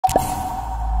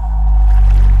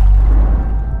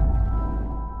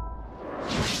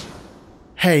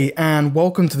Hey, and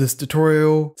welcome to this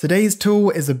tutorial. Today's tool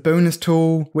is a bonus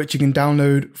tool which you can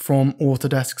download from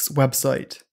Autodesk's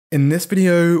website. In this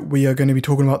video, we are going to be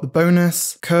talking about the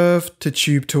bonus curve to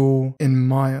tube tool in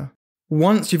Maya.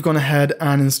 Once you've gone ahead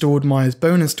and installed Maya's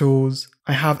bonus tools,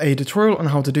 I have a tutorial on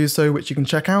how to do so which you can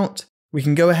check out. We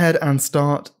can go ahead and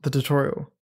start the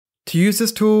tutorial. To use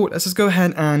this tool, let's just go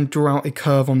ahead and draw out a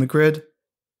curve on the grid.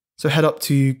 So head up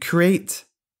to Create,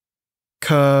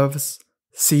 Curves,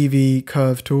 CV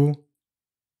Curve Tool.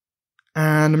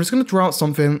 And I'm just going to draw out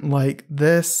something like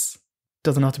this.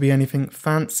 Doesn't have to be anything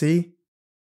fancy.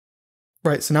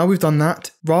 Right, so now we've done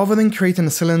that. Rather than creating a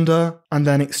cylinder and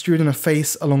then extruding a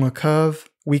face along a curve,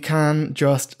 we can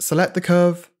just select the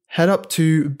curve, head up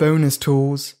to Bonus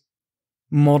Tools,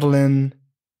 Modeling,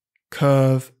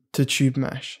 Curve to Tube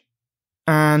Mesh.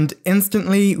 And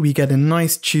instantly we get a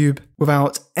nice tube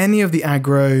without any of the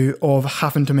aggro of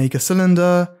having to make a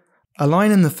cylinder,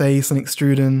 aligning the face and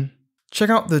extruding. Check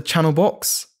out the channel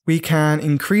box. We can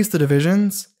increase the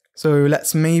divisions. So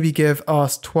let's maybe give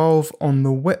us 12 on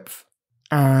the width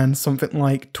and something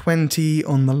like 20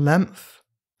 on the length.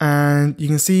 And you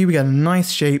can see we get a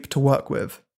nice shape to work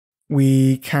with.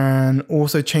 We can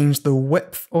also change the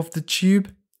width of the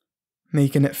tube,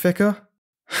 making it thicker,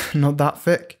 not that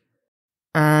thick.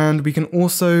 And we can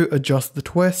also adjust the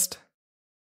twist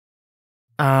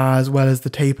as well as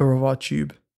the taper of our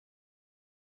tube.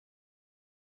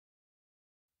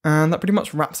 And that pretty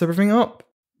much wraps everything up.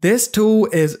 This tool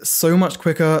is so much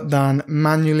quicker than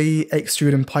manually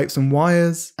extruding pipes and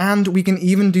wires, and we can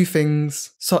even do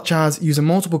things such as using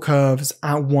multiple curves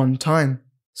at one time.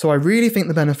 So I really think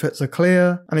the benefits are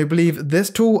clear, and I believe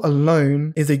this tool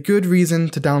alone is a good reason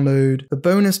to download the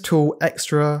bonus tool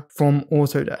extra from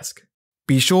Autodesk.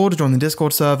 Be sure to join the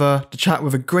Discord server to chat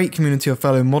with a great community of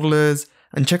fellow modelers,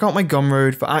 and check out my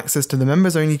Gumroad for access to the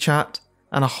members only chat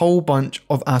and a whole bunch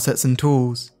of assets and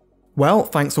tools. Well,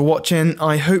 thanks for watching.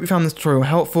 I hope you found this tutorial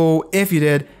helpful. If you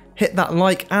did, hit that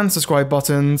like and subscribe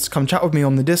buttons, come chat with me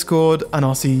on the Discord, and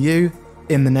I'll see you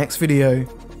in the next video.